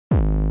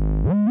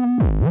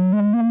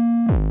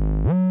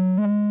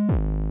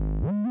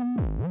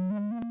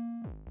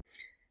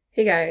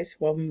Hey guys,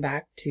 welcome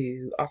back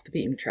to Off the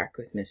Beaten Track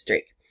with Miss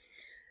Drake.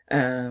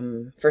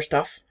 First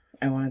off,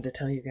 I wanted to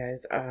tell you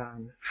guys,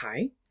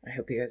 hi. I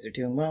hope you guys are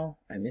doing well.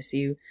 I miss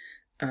you.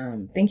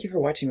 Thank you for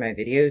watching my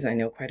videos. I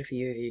know quite a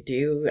few of you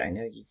do. I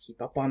know you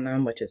keep up on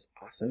them, which is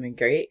awesome and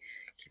great.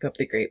 Keep up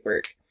the great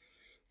work.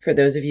 For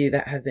those of you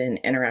that have been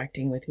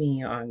interacting with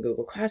me on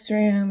Google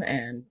Classroom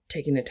and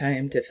taking the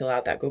time to fill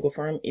out that Google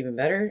form, even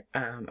better.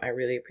 I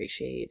really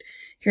appreciate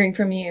hearing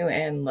from you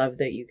and love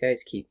that you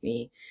guys keep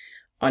me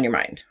on your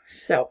mind.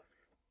 So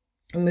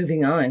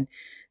moving on,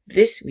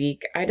 this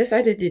week I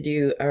decided to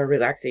do a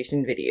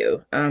relaxation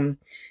video.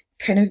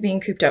 Kind of being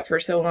cooped up for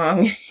so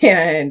long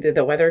and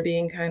the weather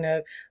being kind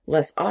of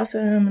less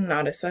awesome,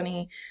 not as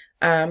sunny,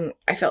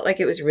 I felt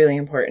like it was really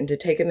important to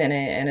take a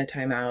minute and a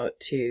time out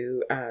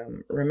to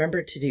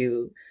remember to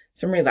do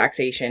some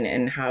relaxation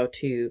and how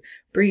to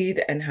breathe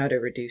and how to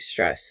reduce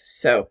stress.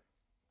 So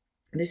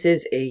this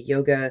is a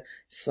yoga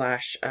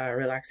 /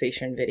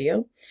 relaxation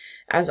video.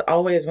 As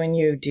always, when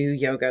you do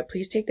yoga,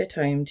 please take the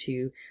time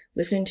to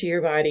listen to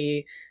your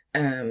body.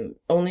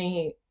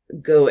 Only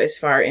go as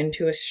far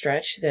into a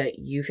stretch that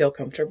you feel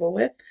comfortable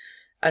with.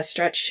 A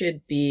stretch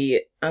should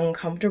be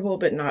uncomfortable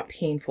but not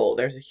painful.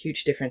 There's a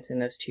huge difference in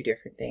those two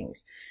different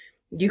things.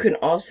 You can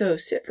also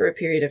sit for a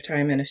period of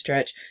time in a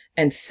stretch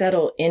and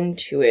settle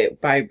into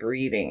it by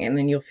breathing, and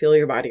then you'll feel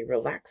your body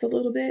relax a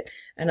little bit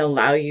and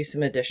allow you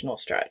some additional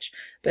stretch.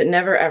 But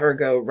never ever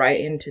go right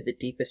into the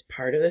deepest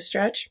part of the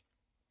stretch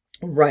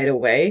right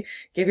away.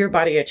 Give your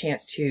body a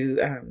chance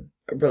to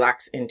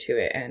relax into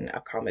it and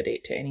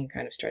accommodate to any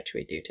kind of stretch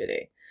we do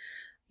today.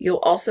 You'll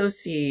also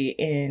see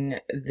in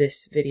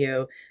this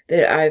video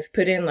that I've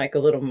put in like a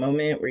little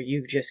moment where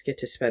you just get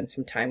to spend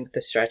some time with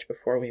the stretch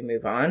before we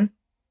move on.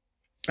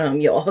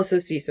 You'll also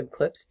see some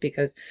clips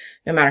because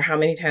no matter how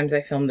many times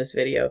I filmed this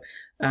video,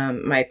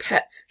 my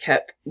pets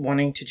kept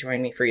wanting to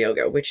join me for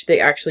yoga, which they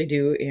actually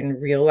do in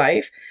real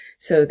life.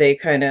 So they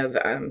kind of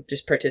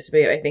just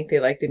participate. I think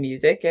they like the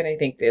music and I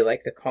think they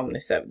like the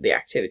calmness of the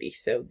activity.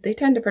 So they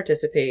tend to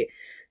participate.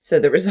 So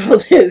the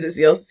result is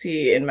you'll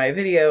see in my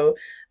video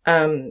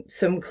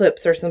some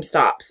clips or some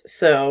stops.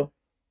 So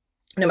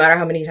no matter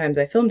how many times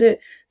I filmed it,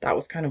 that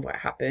was kind of what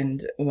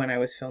happened when I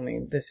was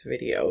filming this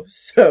video.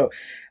 So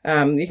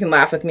you can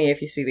laugh with me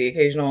if you see the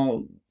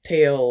occasional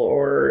tail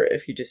or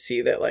if you just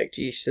see that like,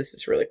 geez, this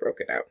is really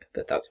broken out,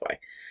 but that's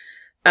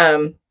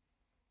why.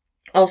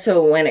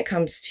 Also, when it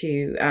comes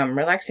to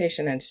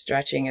relaxation and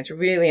stretching, it's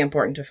really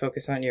important to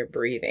focus on your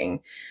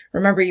breathing.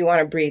 Remember, you want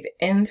to breathe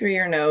in through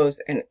your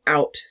nose and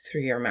out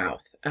through your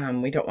mouth.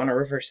 We don't want to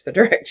reverse the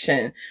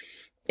direction.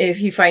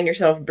 If you find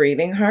yourself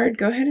breathing hard,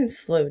 go ahead and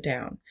slow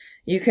down.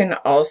 You can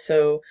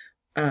also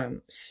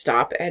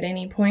stop at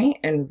any point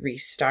and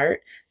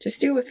restart.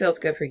 Just do what feels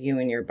good for you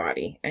and your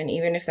body. And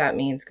even if that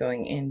means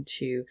going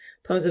into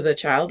pose of a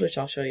child, which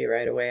I'll show you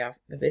right away off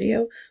the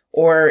video,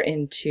 or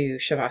into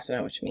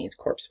Shavasana, which means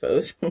corpse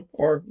pose,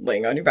 or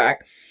laying on your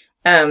back.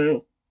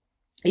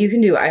 You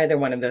can do either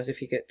one of those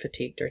if you get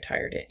fatigued or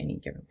tired at any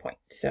given point.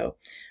 So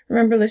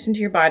remember, listen to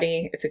your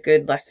body. It's a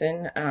good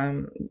lesson.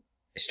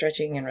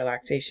 Stretching and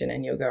relaxation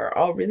and yoga are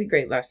all really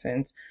great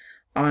lessons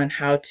on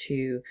how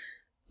to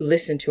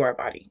listen to our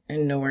body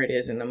and know where it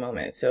is in the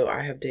moment. So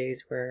I have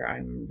days where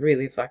I'm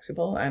really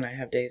flexible and I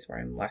have days where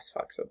I'm less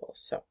flexible.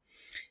 So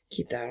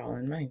keep that all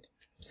in mind.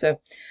 So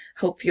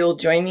hope you'll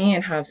join me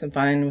and have some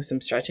fun with some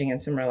stretching and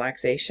some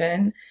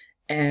relaxation.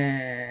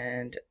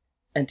 And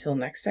until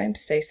next time,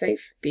 stay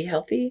safe, be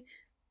healthy,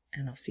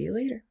 and I'll see you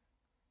later.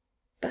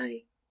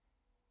 Bye.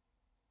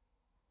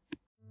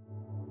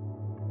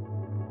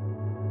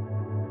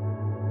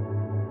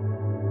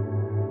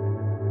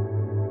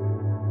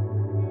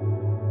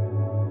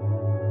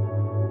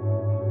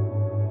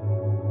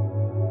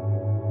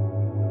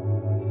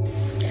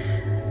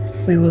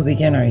 We will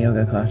begin our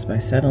yoga class by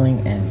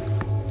settling in.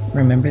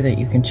 Remember that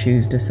you can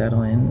choose to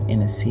settle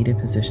in a seated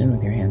position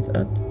with your hands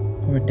up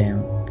or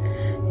down.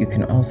 You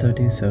can also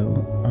do so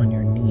on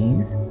your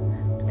knees,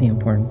 but the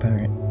important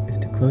part is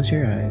to close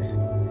your eyes,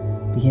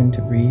 begin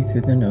to breathe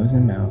through the nose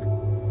and mouth,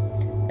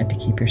 and to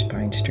keep your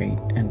spine straight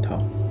and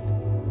tall.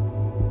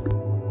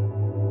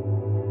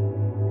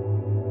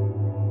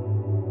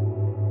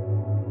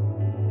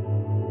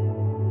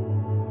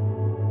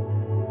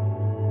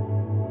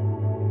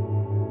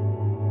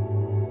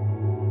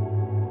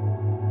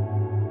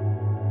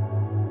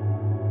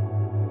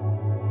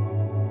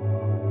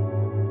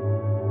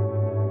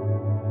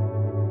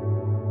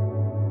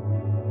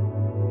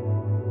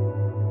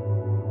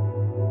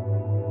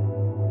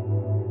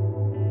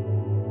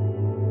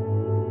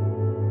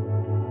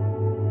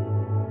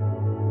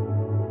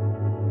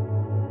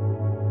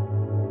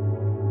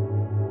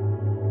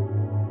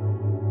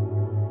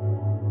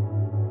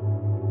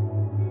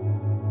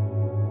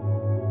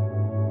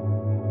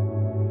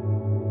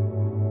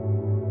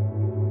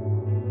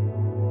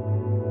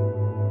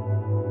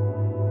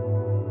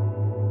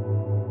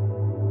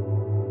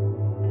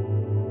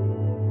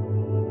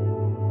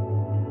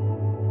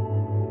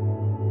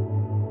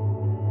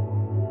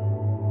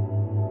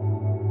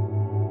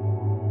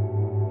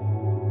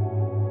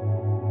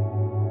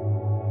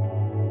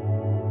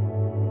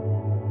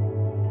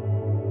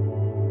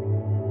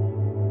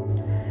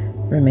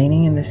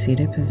 Remaining in the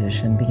seated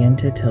position, begin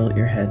to tilt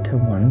your head to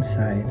one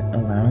side,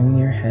 allowing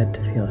your head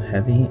to feel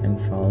heavy and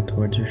fall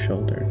towards your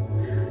shoulder.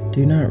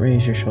 Do not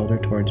raise your shoulder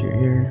towards your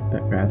ear,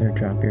 but rather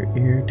drop your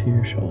ear to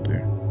your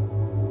shoulder.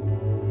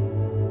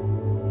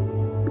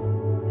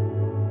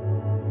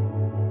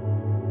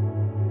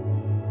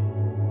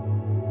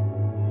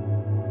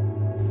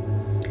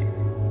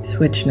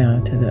 Switch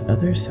now to the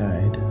other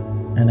side,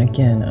 and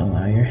again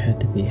allow your head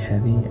to be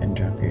heavy and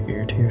drop your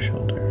ear to your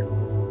shoulder.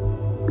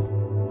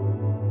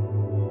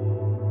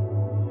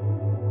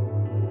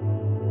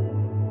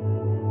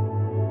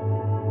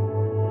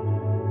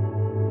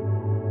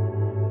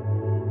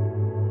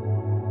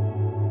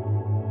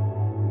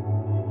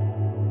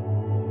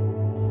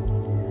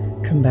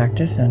 Come back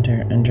to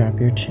center and drop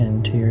your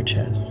chin to your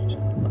chest,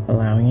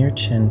 allowing your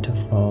chin to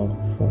fall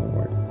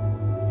forward.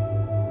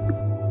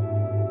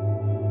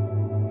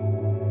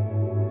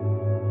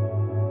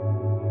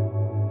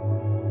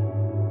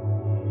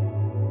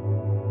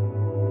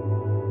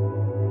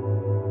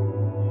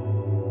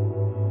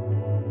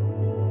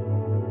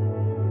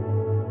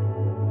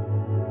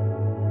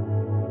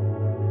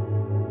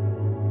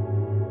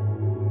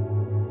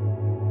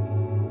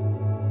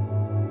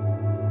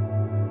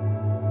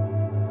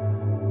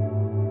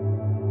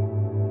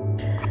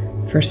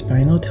 For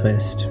spinal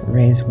twist,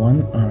 raise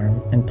one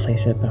arm and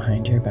place it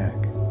behind your back.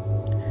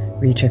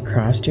 Reach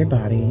across your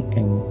body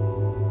and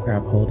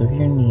grab hold of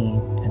your knee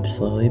and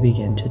slowly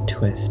begin to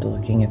twist,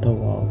 looking at the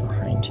wall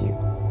behind you.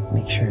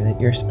 Make sure that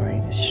your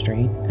spine is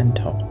straight and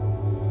tall.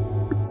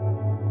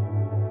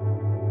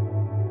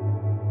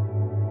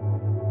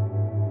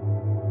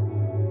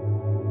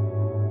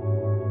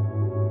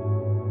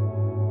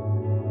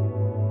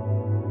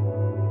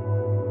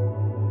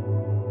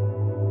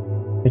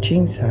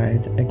 Switching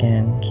sides,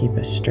 again, keep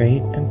a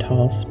straight and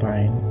tall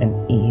spine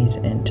and ease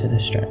into the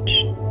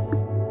stretch.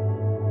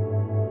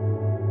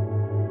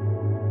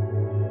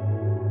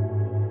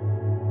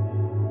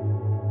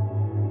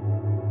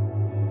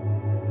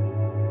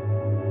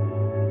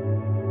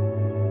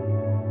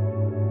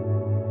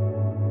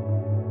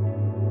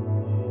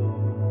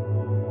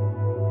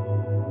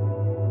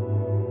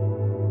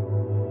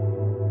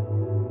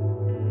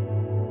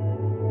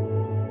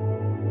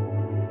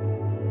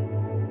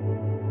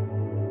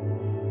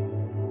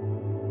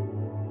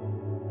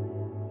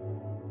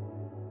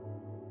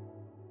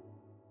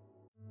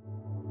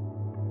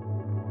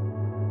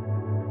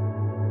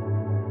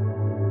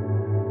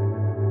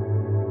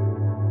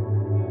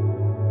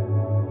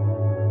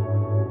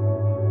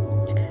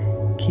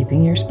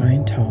 Keeping your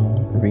spine tall,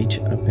 reach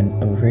up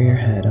and over your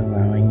head,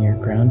 allowing your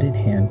grounded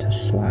hand to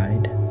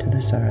slide to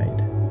the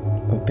side,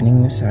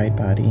 opening the side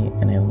body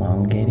and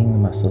elongating the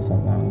muscles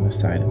along the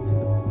side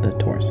of the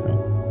torso.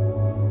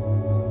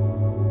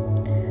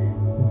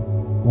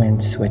 When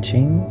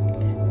switching,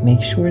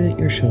 make sure that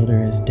your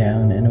shoulder is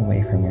down and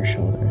away from your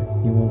shoulder.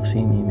 You will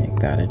see me make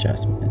that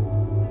adjustment.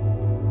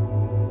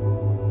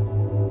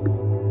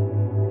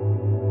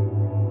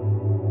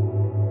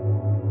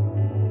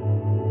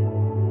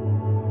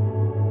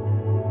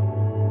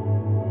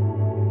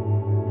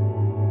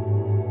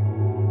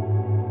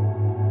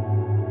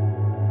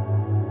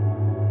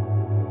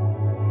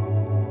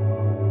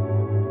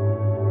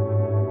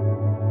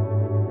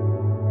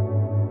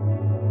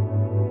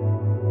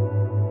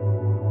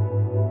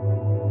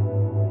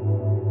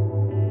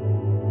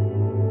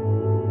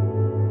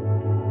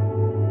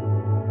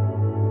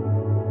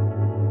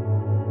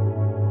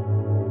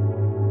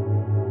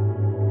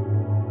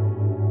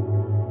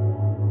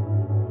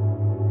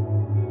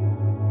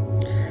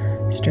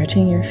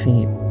 Stretching your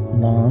feet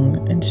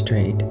long and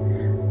straight,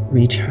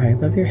 reach high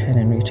above your head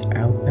and reach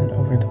out and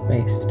over the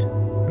waist.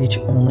 Reach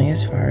only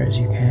as far as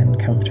you can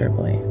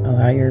comfortably.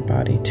 Allow your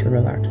body to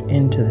relax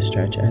into the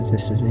stretch, as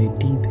this is a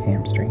deep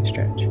hamstring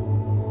stretch.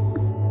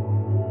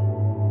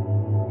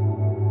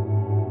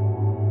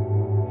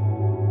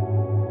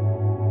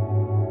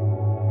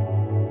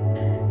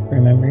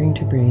 Remembering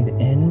to breathe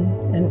in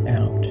and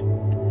out,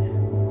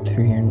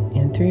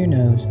 in through your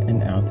nose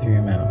and out through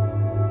your mouth.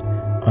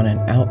 On an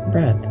out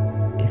breath,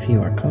 if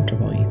you are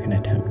comfortable, you can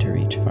attempt to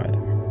reach farther.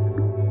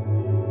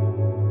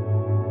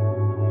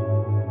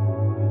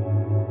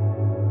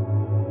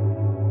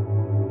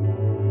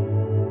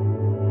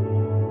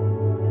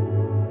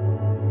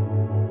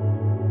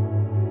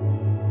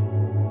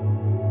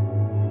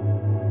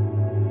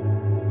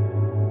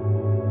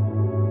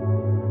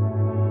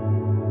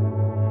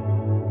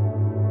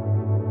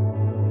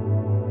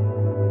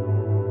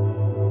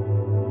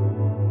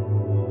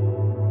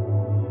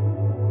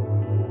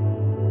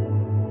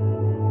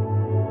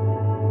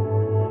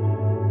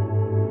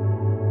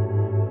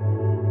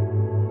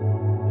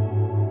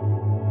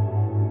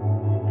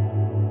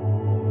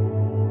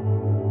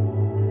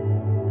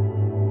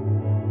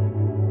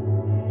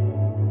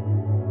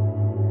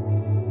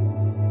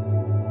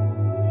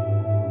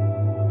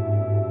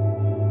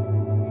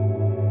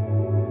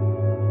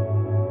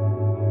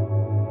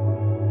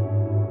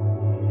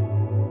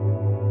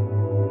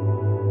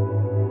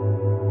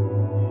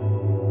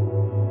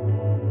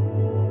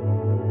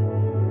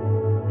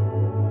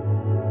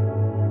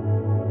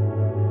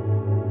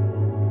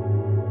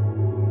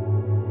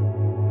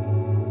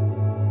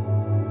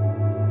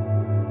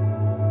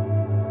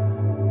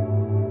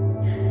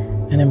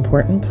 An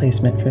important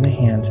placement for the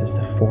hands is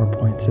the 4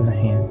 points of the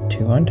hand,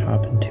 2 on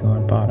top and 2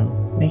 on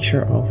bottom. Make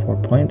sure all 4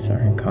 points are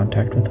in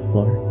contact with the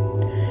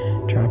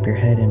floor. Drop your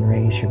head and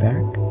raise your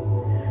back.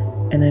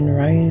 And then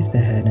raise the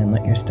head and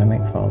let your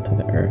stomach fall to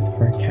the earth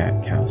for a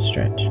cat-cow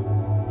stretch.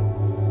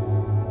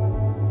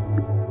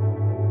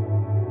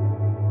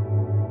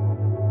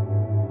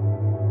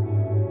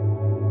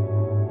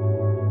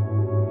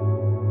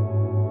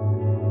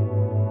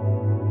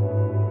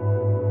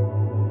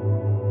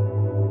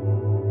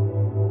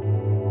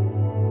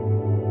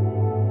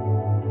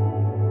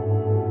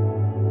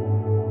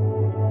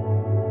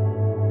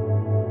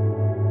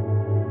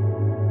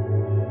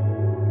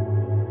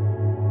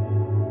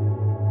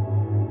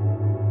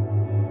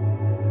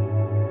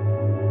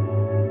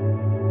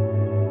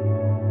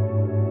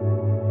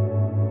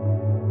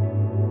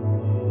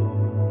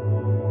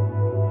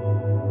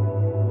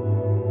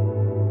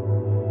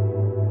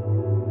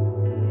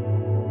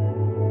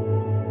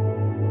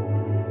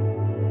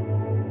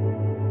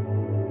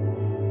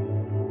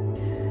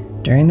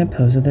 During the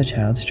pose of the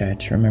child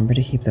stretch, remember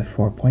to keep the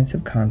 4 points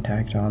of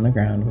contact on the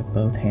ground with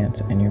both hands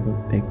and your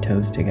big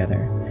toes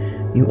together.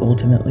 You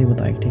ultimately would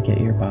like to get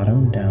your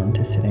bottom down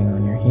to sitting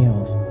on your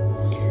heels.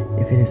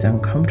 If it is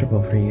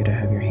uncomfortable for you to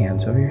have your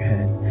hands over your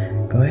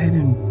head, go ahead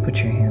and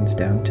put your hands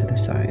down to the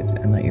sides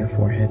and let your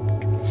forehead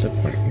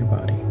support your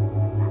body.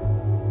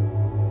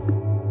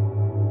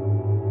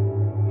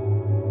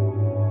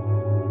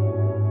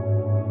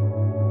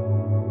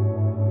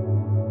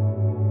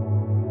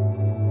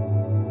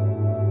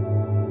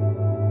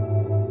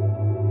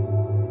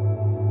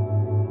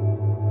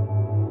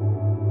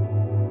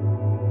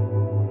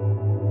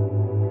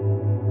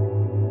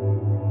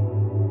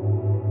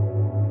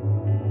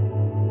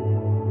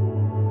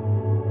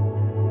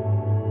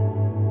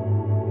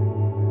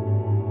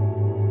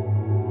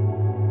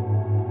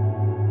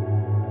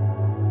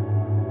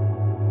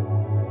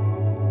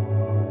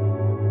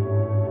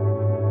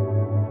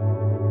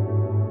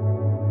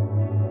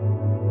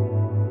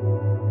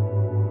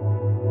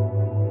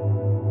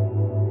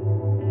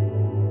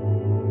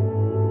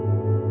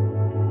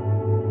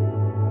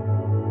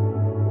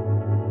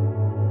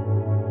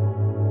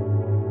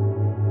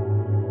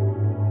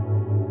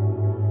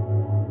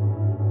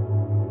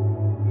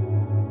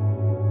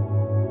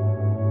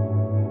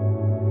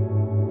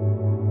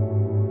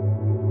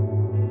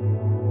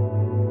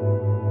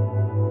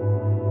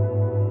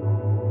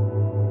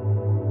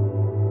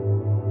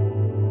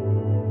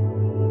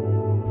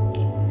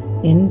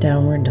 In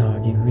downward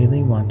dog, you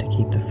really want to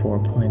keep the 4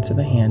 points of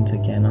the hands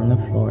again on the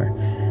floor,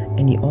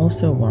 and you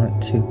also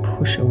want to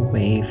push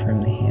away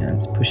from the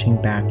hands,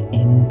 pushing back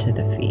into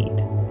the feet.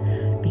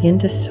 Begin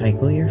to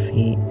cycle your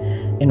feet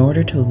in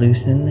order to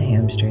loosen the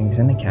hamstrings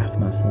and the calf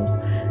muscles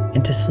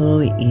and to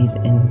slowly ease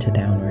into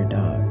downward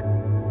dog.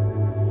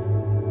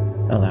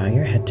 Allow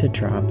your head to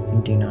drop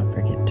and do not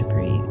forget to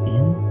breathe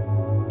in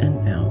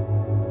and out.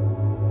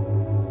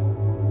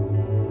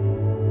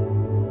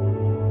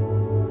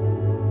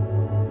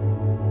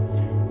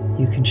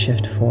 You can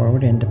shift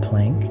forward into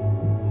plank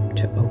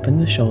to open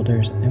the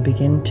shoulders and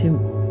begin to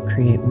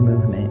create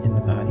movement in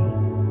the body.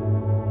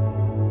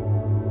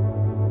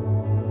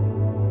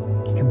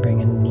 You can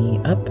bring a knee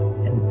up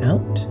and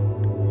out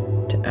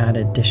to add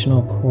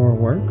additional core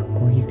work,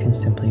 or you can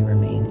simply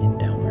remain in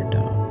downward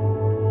dog.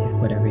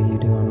 If whatever you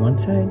do on one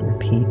side,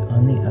 repeat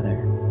on the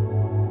other.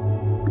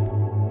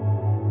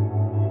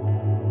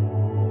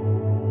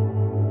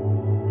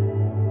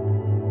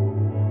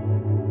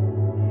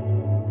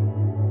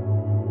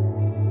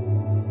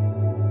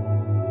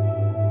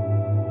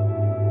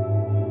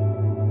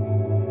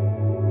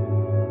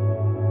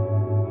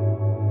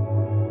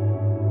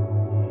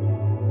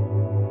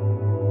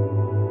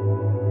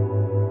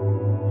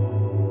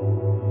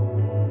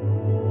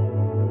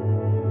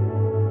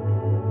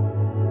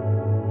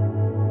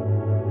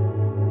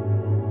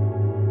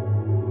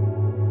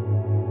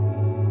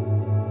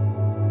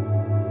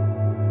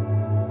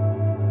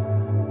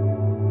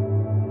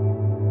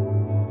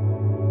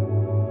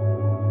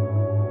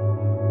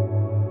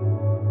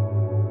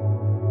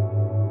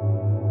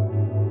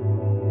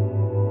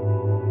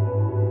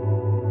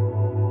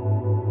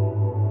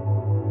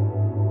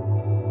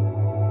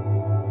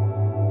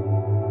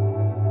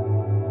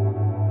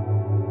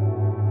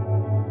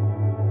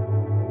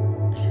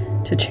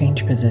 To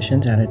change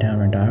positions out of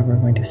downward dog, we're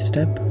going to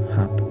step,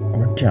 hop,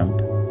 or jump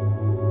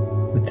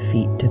with the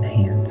feet to the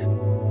hands,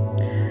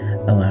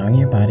 allowing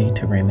your body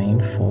to remain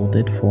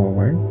folded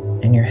forward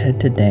and your head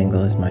to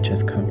dangle as much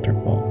as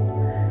comfortable.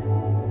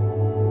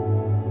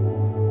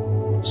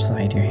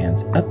 Slide your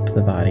hands up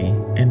the body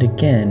and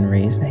again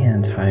raise the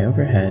hands high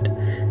overhead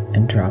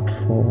and drop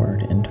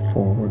forward into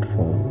forward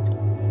fold.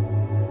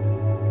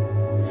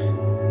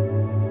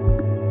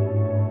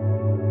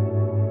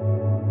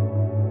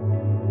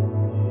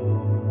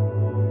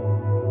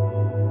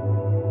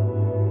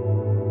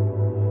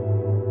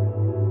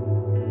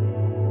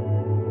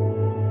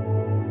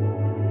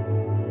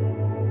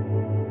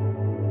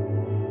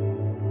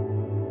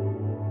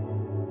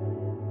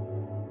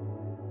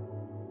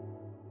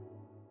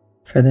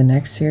 For the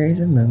next series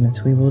of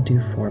movements, we will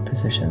do 4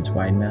 positions: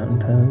 wide mountain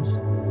pose,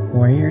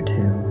 warrior 2,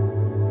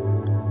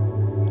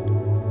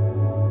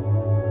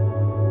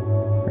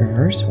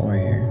 reverse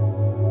warrior,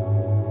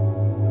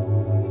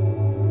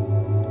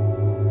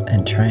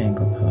 and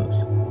triangle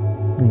pose.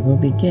 We will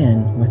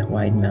begin with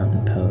wide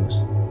mountain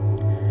pose.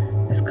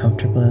 As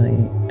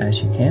comfortably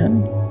as you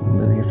can,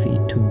 move your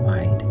feet to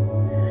wide.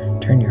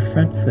 Turn your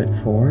front foot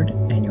forward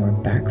and your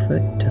back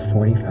foot to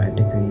 45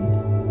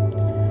 degrees.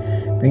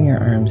 Bring your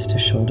arms to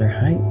shoulder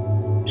height,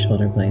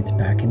 shoulder blades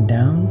back and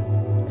down,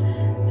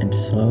 and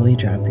slowly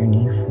drop your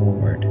knee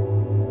forward.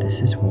 This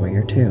is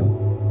warrior 2.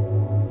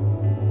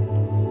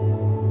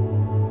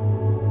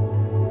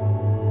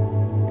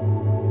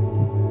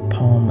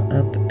 Palm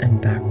up and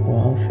back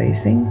wall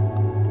facing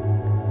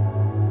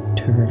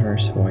to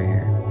reverse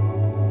warrior.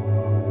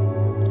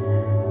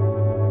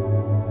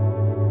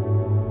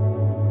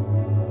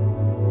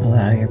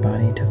 Allow your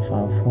body to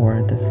fall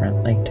forward, the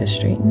front leg to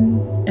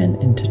straighten,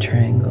 and into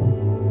triangle.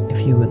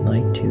 If you would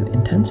like to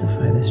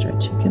intensify the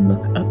stretch, you can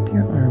look up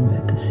your arm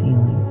at the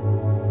ceiling.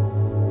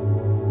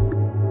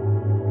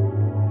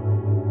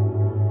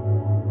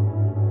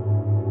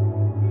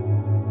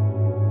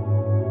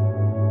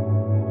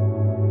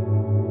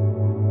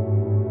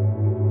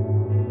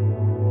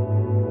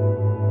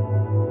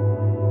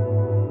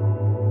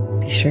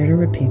 Be sure to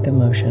repeat the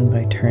motion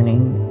by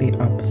turning the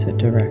opposite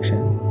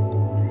direction.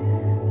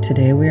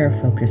 Today we are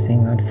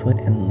focusing on foot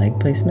and leg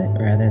placement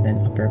rather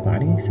than upper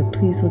body, so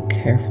please look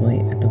carefully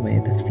at the way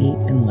the feet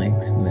and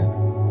legs move.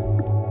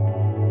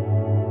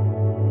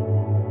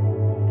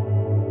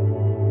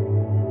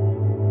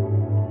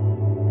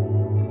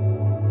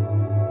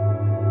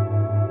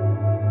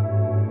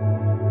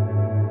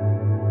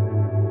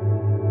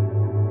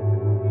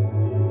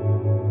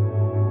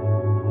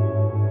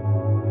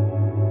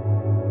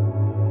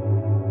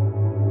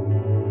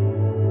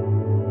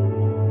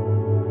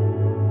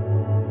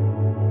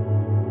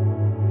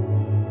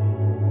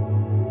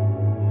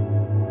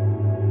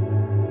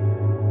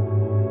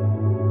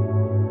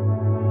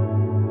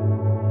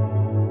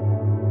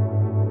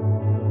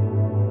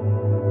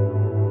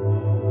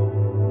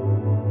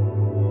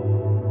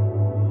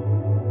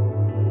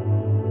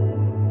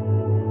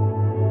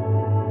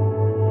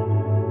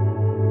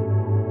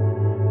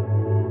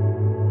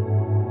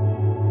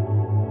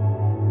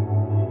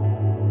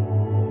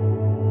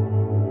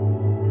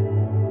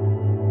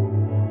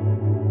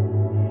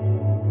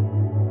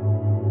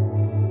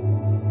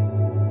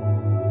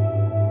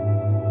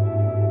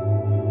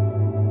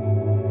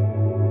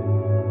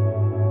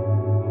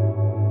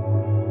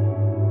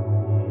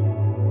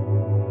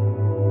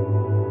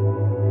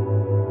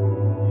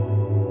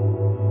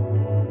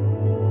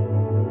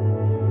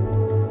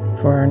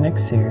 For our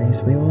next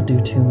series, we will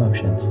do 2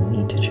 motions,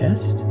 knee to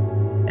chest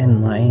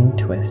and lying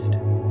twist.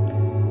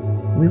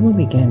 We will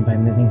begin by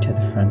moving to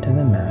the front of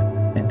the mat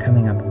and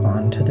coming up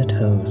onto the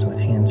toes with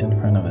hands in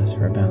front of us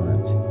for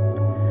balance.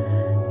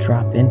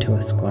 Drop into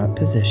a squat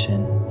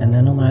position and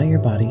then allow your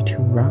body to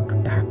rock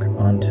back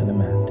onto the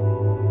mat.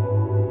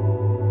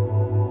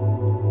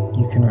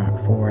 You can rock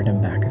forward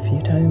and back a few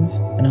times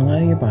and allow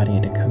your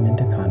body to come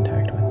into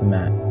contact with the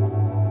mat.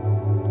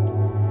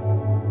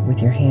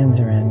 With your hands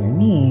around your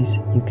knees,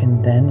 you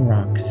can then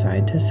rock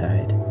side to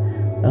side,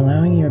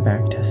 allowing your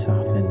back to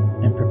soften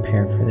and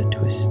prepare for the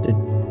twisted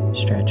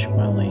stretch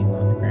while laying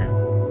on the ground.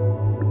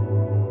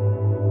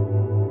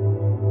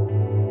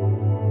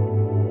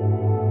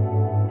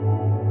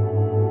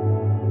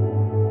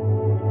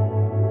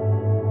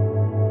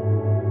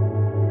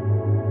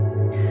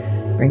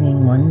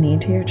 Bringing one knee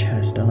to your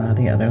chest, allow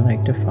the other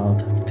leg to fall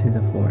to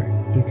the floor.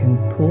 You can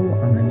pull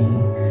on the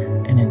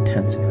knee and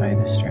intensify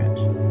the stretch.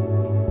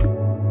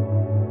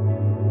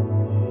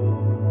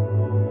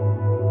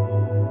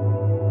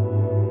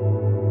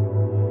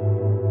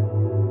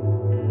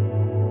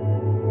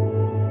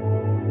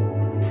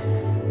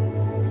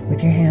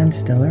 With your hand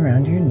still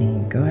around your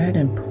knee, go ahead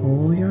and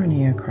pull your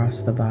knee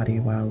across the body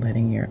while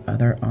letting your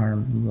other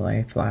arm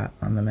lay flat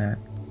on the mat.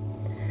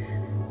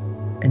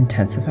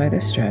 Intensify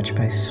the stretch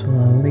by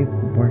slowly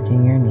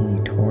working your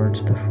knee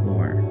towards the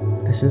floor.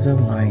 This is a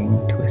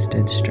lying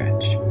twisted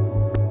stretch.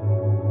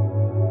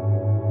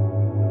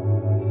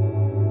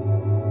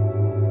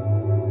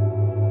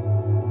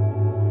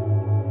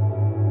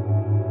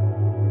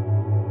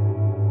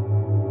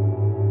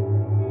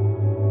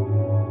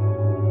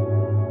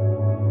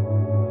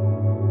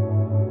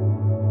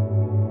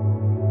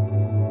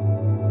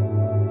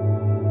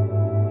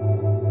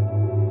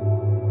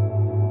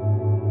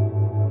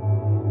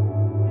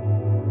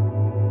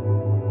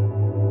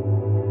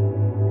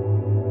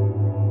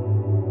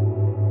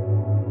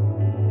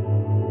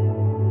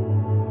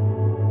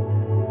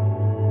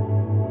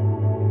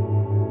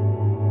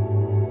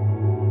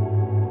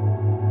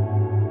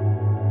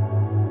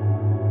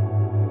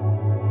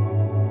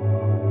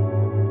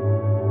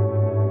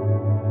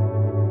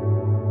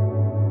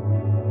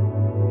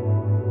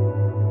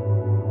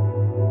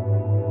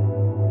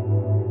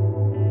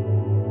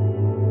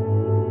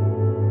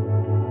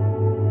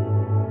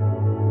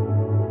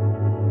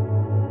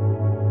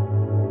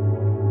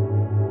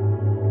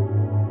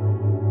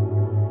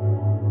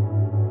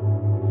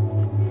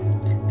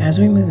 As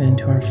we move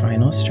into our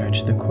final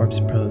stretch, the corpse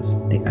pose,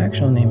 the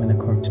actual name of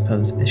the corpse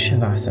pose is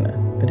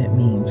Shavasana, but it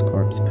means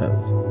corpse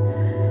pose.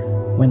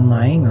 When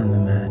lying on the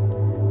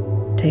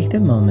mat, take the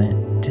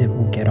moment to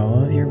get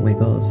all of your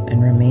wiggles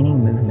and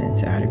remaining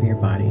movements out of your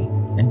body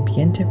and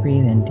begin to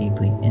breathe in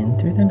deeply in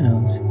through the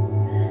nose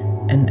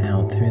and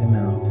out through the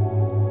mouth.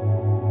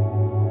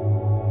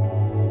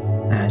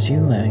 As you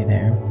lie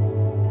there,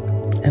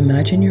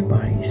 imagine your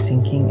body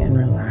sinking and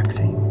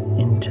relaxing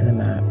into the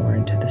mat or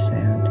into the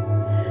sand.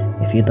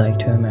 If you'd like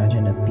to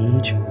imagine a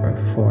beach or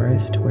a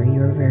forest where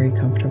you are very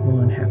comfortable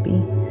and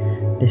happy,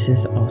 this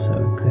is also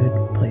a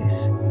good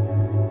place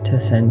to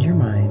send your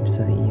mind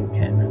so that you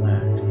can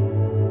relax.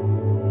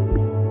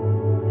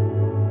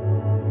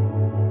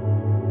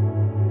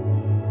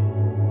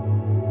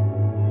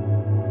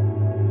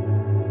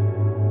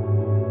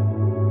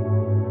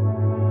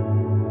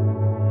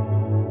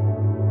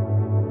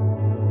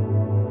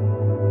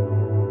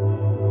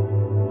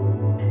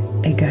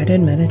 A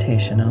guided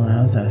meditation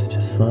allows us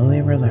to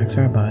slowly relax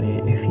our body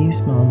a few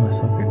small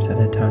muscle groups at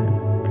a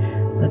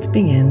time. Let's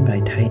begin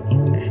by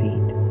tightening the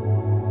feet.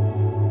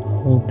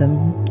 Hold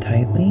them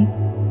tightly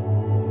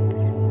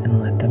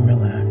and let them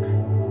relax.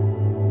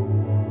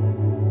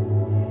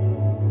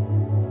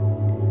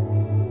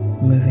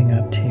 Moving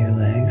up to your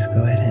legs,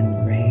 go ahead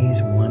and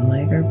raise one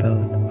leg or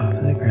both off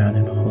of the ground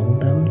and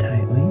hold them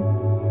tightly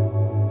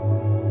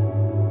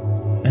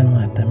and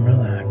let them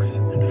relax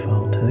and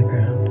fall to the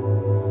ground.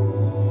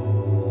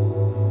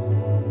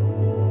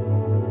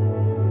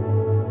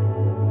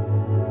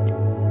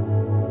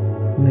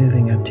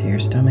 Moving up to your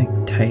stomach,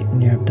 tighten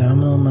your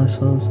abdominal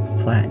muscles,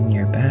 flatten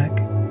your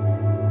back,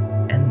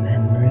 and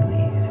then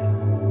release.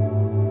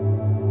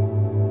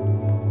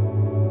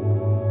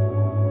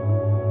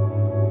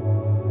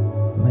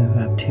 Move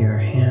up to your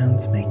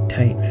hands, make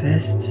tight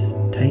fists,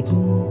 tighten,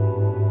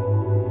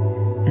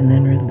 and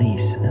then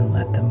release and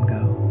let them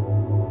go.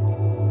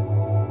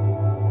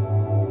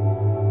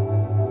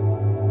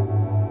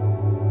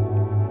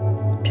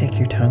 Take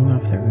your tongue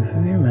off the roof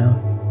of your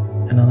mouth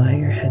and allow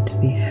your head to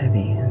be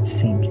heavy and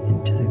sink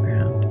into the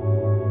ground.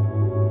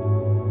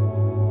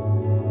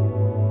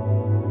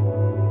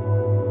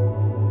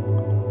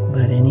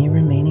 Let any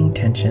remaining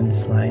tension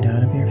slide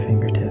out of your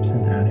fingertips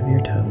and out of your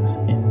toes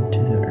into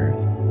the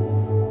earth.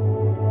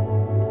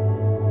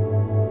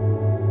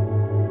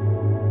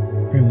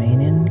 Remain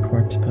in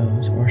corpse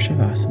pose or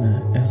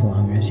Shavasana as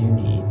long as you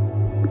need.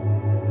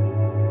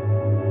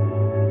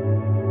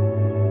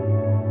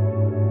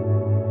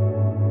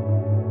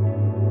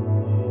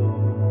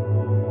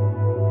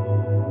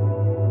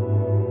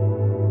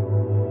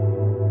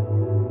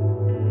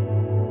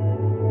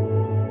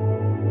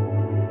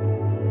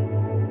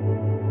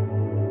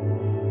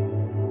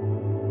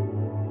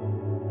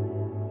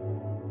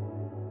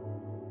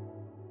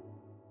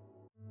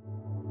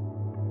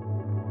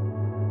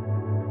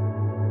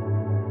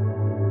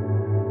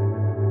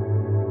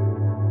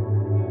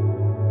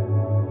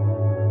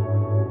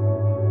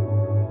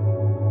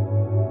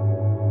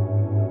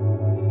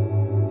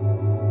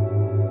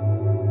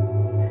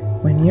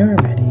 When you are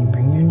ready,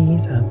 bring your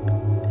knees up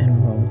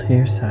and roll to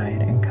your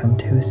side and come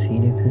to a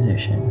seated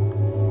position.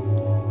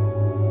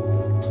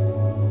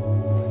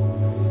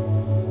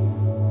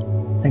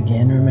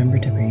 Again, remember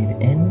to breathe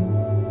in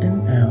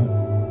and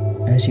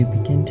out as you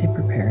begin to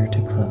prepare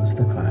to close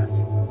the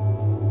class.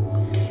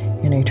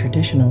 In a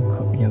traditional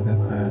yoga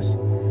class,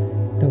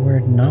 the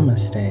word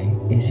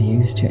namaste is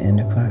used to end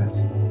a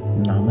class.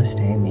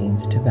 Namaste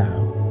means to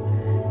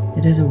bow.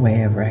 It is a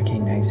way of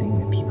recognizing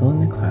the people in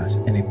the class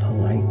and a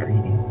polite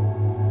greeting.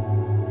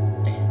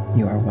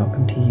 You are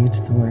welcome to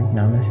use the word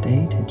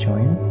namaste to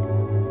join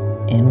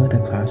in with a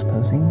class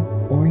closing,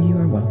 or you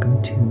are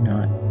welcome to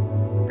not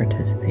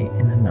participate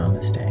in the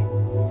namaste.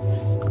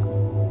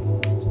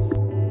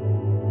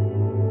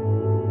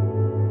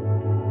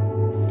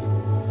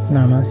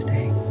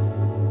 Namaste.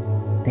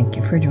 Thank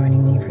you for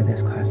joining me for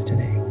this class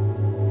today.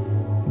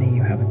 May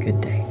you have a good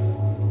day.